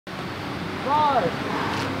5,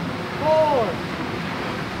 4,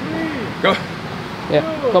 3, Go. Yeah,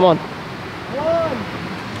 2, come on.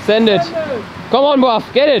 1. Send it. Come on,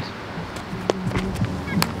 Buff, get it.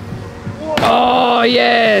 Oh,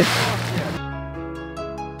 yes.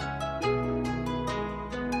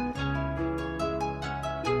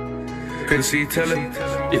 Couldn't see telling.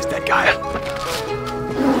 Ist der geil.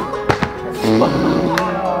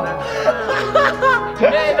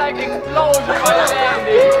 Man, like explosion by the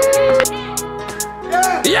landing.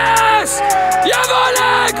 Yes! Jawohl,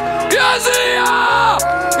 Nick! Ja, sicher!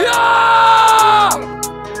 Ja!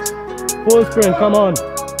 Full sprint, come on.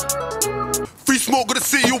 Free smoke, got the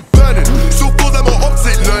city all burning. Still feel like my ops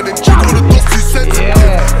ain't learning. Check all the dots, too sensitive.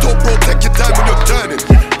 Top bro, take your time when you're turning.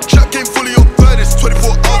 Trap game fully on furnace. 24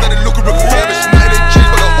 hours that it looking refurbished. Nothing ain't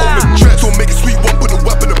changed, but I hold the dress. So make it sweet one, put the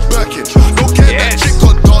weapon in the Birkin. No care that chick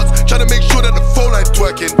can't dance. Trying to make sure that the phone line's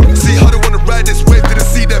twerking. See how they wanna ride this wave. Didn't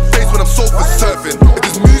see their face when I'm sofa surfing. If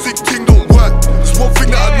this music thing don't work, there's one thing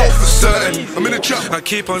that I know for certain. I'm in a trap. I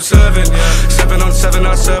keep on serving. 7 on 7,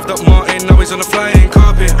 I served up Martin. Now he's on the flying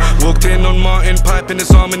carpet. Walked in on Martin, piping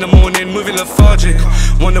his arm in the morning, moving lethargic.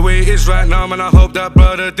 Wonder where it is right now, man. I hope that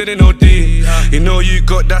brother didn't OD. You know you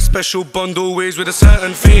got that special bond always with a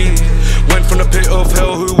certain thing. Went from the pit of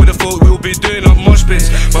hell, who would've thought we'll be doing up mosh pits?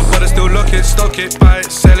 My brother still lock it, stock it, buy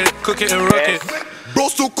it, sell it, cook it and rock it. Bro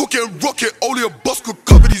still cook it and rock it. Only a boss could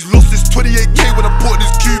cover these losses. 28k when I bought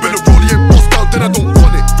this cube and the rollie ain't bossed down, then I don't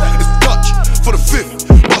want it. It's Dutch for the 5th,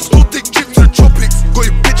 but I still take trips to the tropics. Got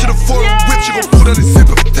your bitch in a foreign whip, she gon' pull down the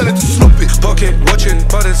zipper, tell her to stop it. Pocket watching,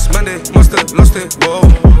 but it's Monday, must've lost it. Whoa,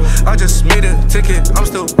 I just made a ticket. I'm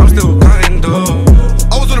still counting though.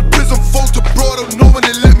 I was on a prison phone to bro, I don't know when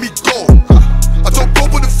they let me go. I don't go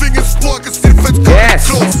with the fingers sport, I can see the feds coming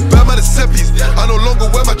close. Bam out of seppies, I no longer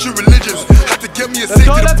wear my true religions. Had to get me a safety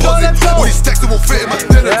deposit. All these stacks that won't fit in my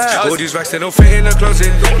denims. All these racks, they don't fit in the closet.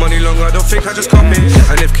 Money long, I don't think I just cop it.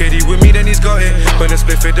 And if KD with me, then he's got it. When I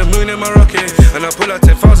split fit the moon in my rocket. And I pull out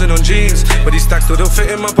 10,000 on jeans. But these stacks still don't fit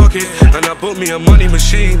in my pocket. And I bought me a money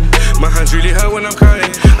machine. My hands really hurt when I'm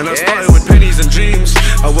counting. And I started with pennies and dreams.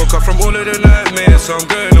 I woke up from all of the nightmares. So I'm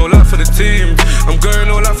going all out for the team. I'm going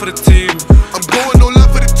all out for the team. I'm going all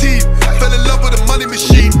out for the team. Fell in love with the money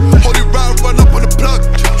machine. Holy round, run up on the plug.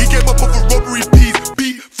 He came up with a robbery piece.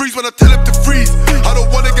 Beat, freeze when I tell him to freeze. I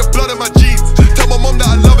don't wanna get blood in my jeans. Tell my mom that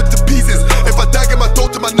I love it to pieces. If I die, get my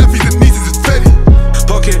daughter, my nephews and nieces, it's Fetty.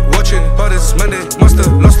 Pocket watching, but it's Monday,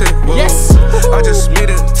 must've lost it. Whoa. Yes. I just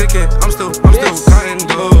made a ticket. I'm still counting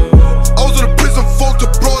though. I was on a prison phone to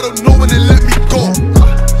bro, I don't know when they let me go.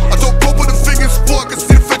 I don't go with the fingers sport, I can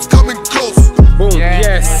see the feds coming close. Boom.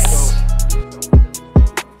 Yes.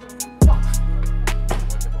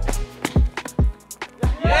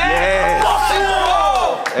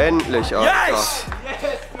 Endlich, Alter. Yes!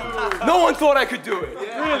 No one thought I could do it.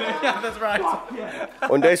 Really? Yeah, that's right.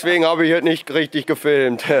 Und deswegen habe ich heute nicht richtig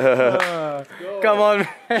gefilmt. Come on.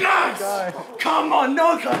 Yes! Come on,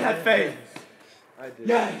 no one got that face.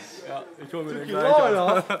 Yes!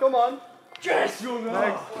 Come on. Yes!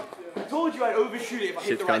 I told you I'd overshoot it if I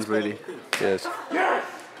hit the right spot. Yes. Yes!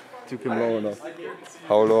 Took him low enough.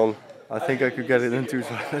 How long? I think I could get it in 2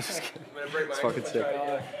 seconds. It's fucking sick.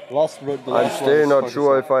 I'm still not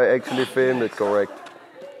sure if I actually filmed it correct.